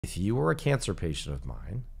If you were a cancer patient of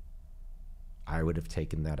mine, I would have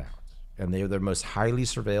taken that out. And they are the most highly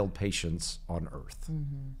surveilled patients on earth.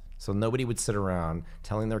 So nobody would sit around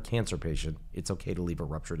telling their cancer patient it's okay to leave a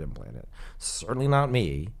ruptured implant in. Certainly not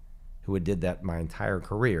me, who had did that my entire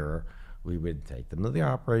career. We would take them to the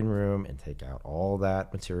operating room and take out all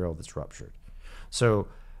that material that's ruptured. So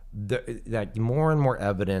that more and more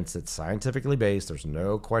evidence that's scientifically based, there's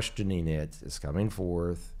no questioning it, is coming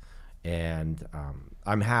forth. And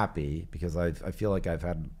I'm happy because I feel like I've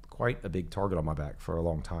had quite a big target on my back for a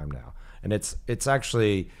long time now. And it's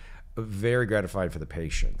actually very gratifying for the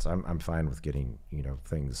patients. I'm fine with getting,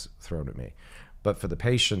 things thrown at me. But for the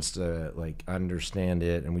patients to like understand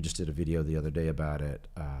it, and we just did a video the other day about it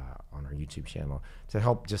on our YouTube channel to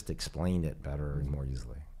help just explain it better and more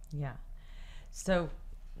easily. Yeah. So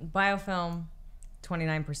biofilm,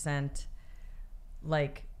 29%,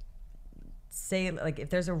 say if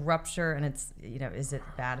there's a rupture and it's, is it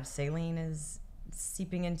bad if saline is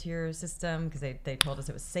seeping into your system? Because they told us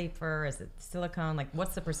it was safer. Is it silicone?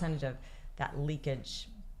 What's the percentage of that leakage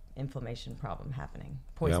inflammation problem happening?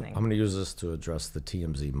 Poisoning. Yep. I'm going to use this to address the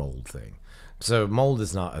TMZ mold thing. So mold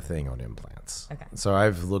is not a thing on implants. Okay. So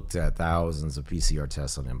I've looked at thousands of PCR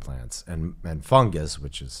tests on implants, and fungus,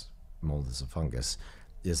 which is mold is a fungus,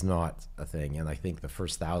 is not a thing. And I think the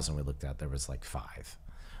first 1,000 we looked at, there was 5.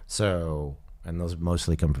 So, and those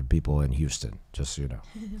mostly come from people in Houston, just so you know.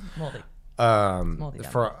 Moldy.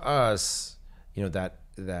 For us, that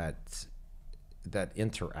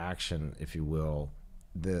interaction, if you will,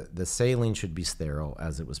 the saline should be sterile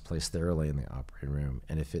as it was placed sterilely in the operating room.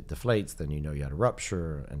 And if it deflates, then you had a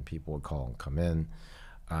rupture, and people would call and come in.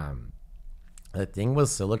 The thing with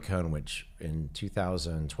silicone, which in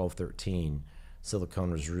 2012-13,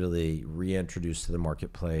 silicone was really reintroduced to the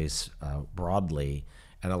marketplace broadly,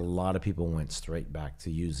 and a lot of people went straight back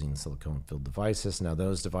to using silicone-filled devices. Now,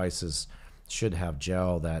 those devices should have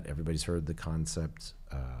gel. That everybody's heard the concept,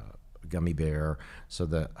 gummy bear. So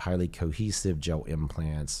the highly cohesive gel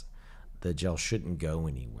implants, the gel shouldn't go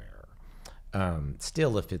anywhere.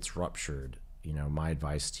 Still, if it's ruptured, my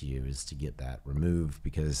advice to you is to get that removed,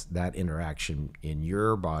 because that interaction in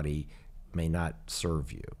your body may not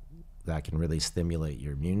serve you. That can really stimulate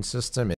your immune system.